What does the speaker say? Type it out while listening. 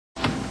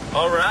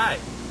All right.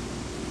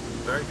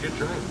 Very good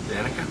driving,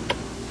 Danica.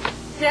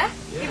 Yeah?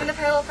 Even the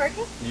parallel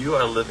parking? You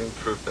are living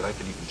proof that I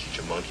can even teach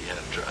a monkey how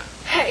to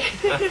drive. Hey.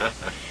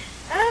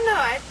 I don't know.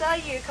 I saw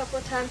you a couple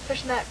of times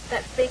pushing that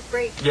fake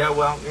brake. Yeah,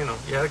 well, you know,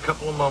 you had a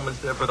couple of moments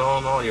there, but all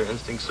in all, your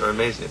instincts are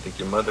amazing. I think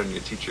your mother and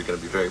your teacher are going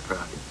to be very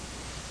proud of you.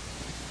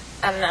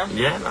 I don't know.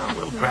 Yeah, no, a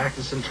little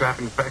practice in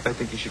traffic. In fact, I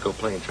think you should go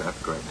play in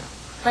traffic right now.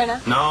 Right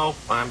now? No,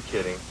 I'm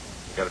kidding.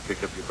 You got to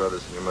pick up your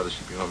brothers, and your mother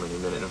should be home any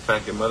minute. In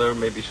fact, your mother,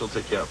 maybe she'll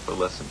take you out for a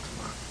lesson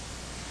tomorrow.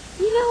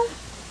 You know,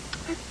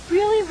 I'd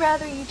really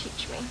rather you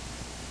teach me.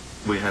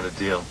 We had a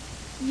deal.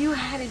 You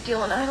had a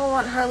deal, and I don't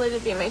want Harley to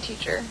be my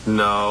teacher.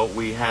 No,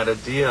 we had a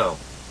deal.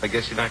 I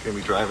guess you're not going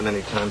to be driving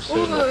anytime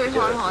soon. Hold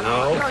on.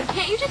 No?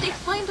 Can't you just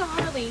explain to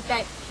Harley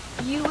that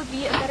you would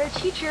be a better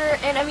teacher?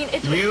 And, I mean,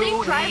 it's the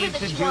same driver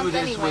that she wants anyway. You need to do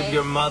this with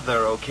your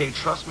mother, okay?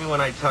 Trust me when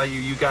I tell you,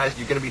 you guys,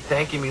 you're going to be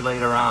thanking me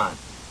later on.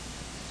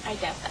 I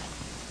guess that.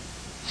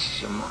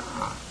 It's your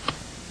ma.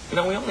 You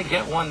know, we only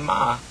get one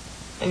ma.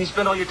 And you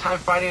spend all your time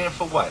fighting her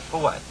for what? For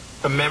what?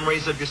 The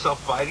memories of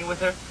yourself fighting with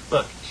her?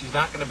 Look, she's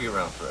not going to be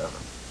around forever.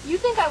 You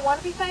think I want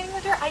to be fighting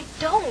with her? I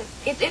don't.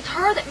 It's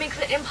her that makes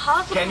it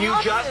impossible. Can you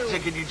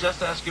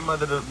just ask your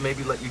mother to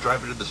maybe let you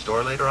drive her to the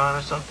store later on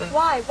or something?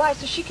 Why?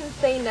 So she can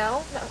say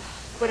no? No.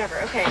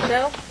 Whatever. Okay,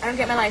 so I don't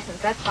get my license.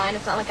 That's fine.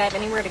 It's not like I have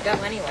anywhere to go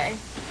anyway.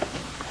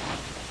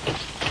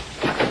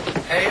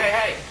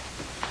 Hey.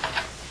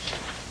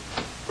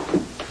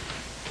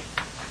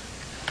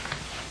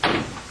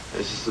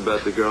 Is this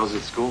about the girls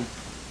at school?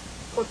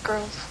 What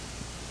girls?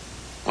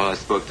 Well, I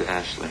spoke to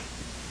Ashley.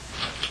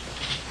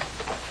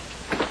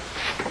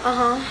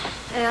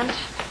 And?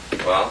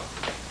 Well,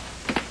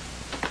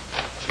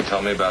 she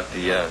told me about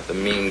the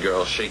mean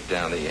girl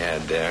shakedown that you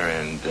had there,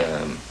 and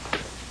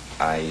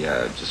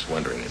I just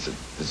wondering, is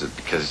it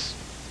because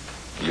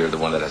you're the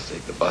one that has to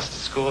take the bus to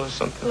school or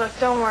something? Look,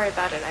 don't worry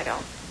about it. I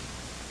don't.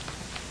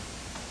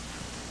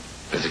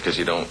 Is it because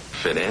you don't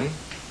fit in?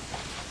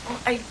 Well,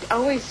 I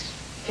always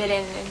fit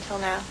in until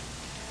now.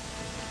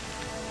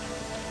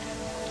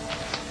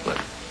 Look,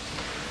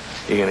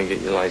 you're gonna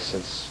get your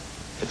license.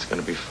 It's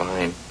gonna be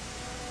fine.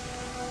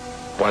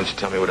 Why don't you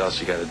tell me what else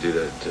you got to do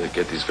to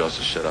get these girls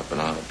to shut up,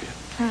 and I'll help you.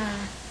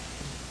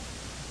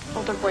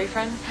 Older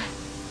boyfriend?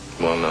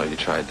 Well, no, you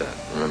tried that.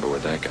 Remember where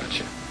that got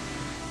you.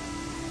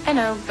 I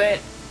know, but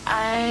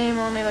I'm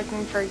only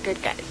looking for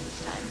good guys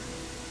this time.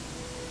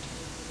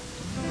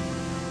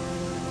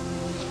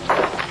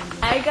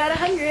 I got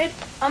 100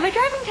 on my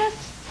driving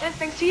test, and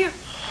thanks to you.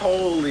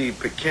 Holy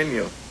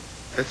pequeño.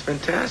 That's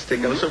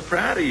fantastic. I'm so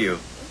proud of you.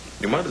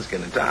 Your mother's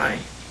going to die.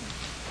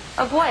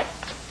 Of what?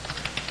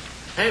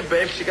 Hey,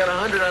 babe, she got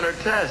 100 on her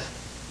test.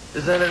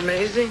 Is that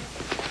amazing?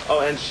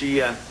 Oh, and she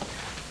had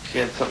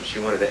something she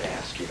wanted to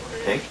ask you, I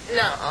think.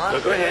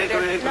 No. Go ahead,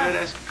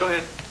 ask. Go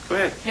ahead.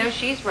 No,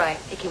 she's right.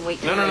 It can wait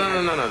till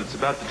No. It's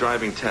about the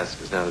driving test,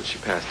 because now that she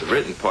passed the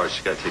written part,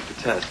 she got to take the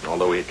test. And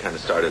although we had kind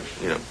of started,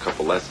 a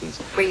couple lessons.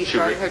 Were you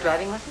starting her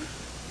driving lesson?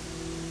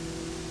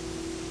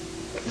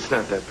 It's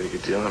not that big a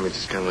deal. I mean,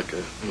 just kind of like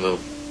a little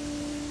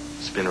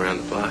spin around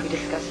the block. We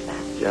discussed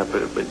that. Yeah,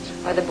 but...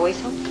 Are the boys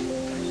home?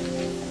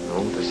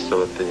 No, they're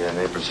still at the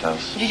neighbor's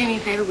house. Would you do me a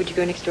favor? Would you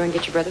go next door and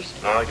get your brothers?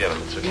 No, I'll get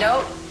them. It's okay.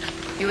 No.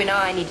 You and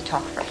I need to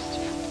talk first.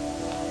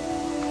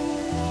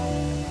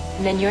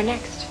 And then you're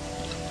next.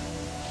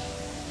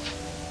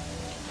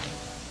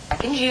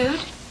 Jack and Jude,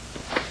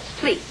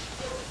 please.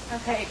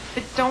 Okay,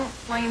 but don't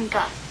blame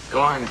Gus.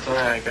 Go on, it's all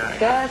right, I got it.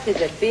 Gus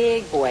is a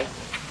big boy.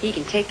 He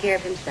can take care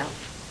of himself.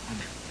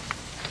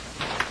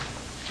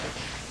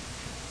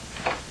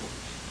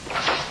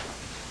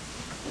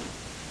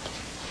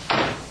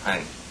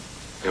 Honey,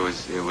 it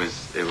was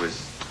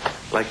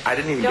like I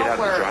didn't even get out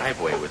of the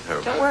driveway with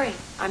her. Don't worry,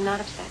 I'm not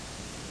upset.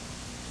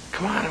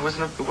 Come on, it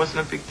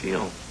wasn't a big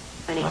deal.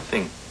 Honey,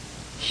 nothing.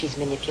 She's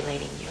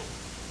manipulating you.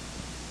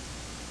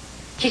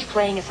 She's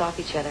playing us off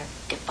each other,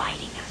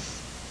 dividing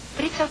us.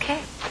 But it's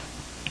okay.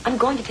 I'm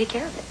going to take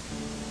care of it.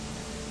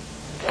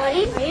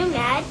 Buddy, are you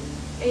mad?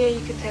 Yeah,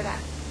 you could say that.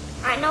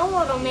 I know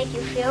what'll make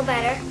you feel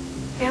better.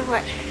 Yeah,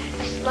 what?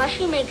 A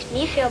slushie makes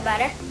me feel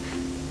better.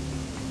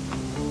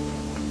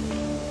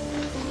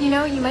 You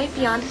know, you might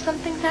be onto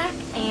something, Zach,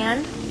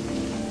 and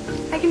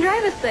I can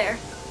drive us there.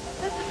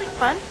 That's like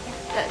fun.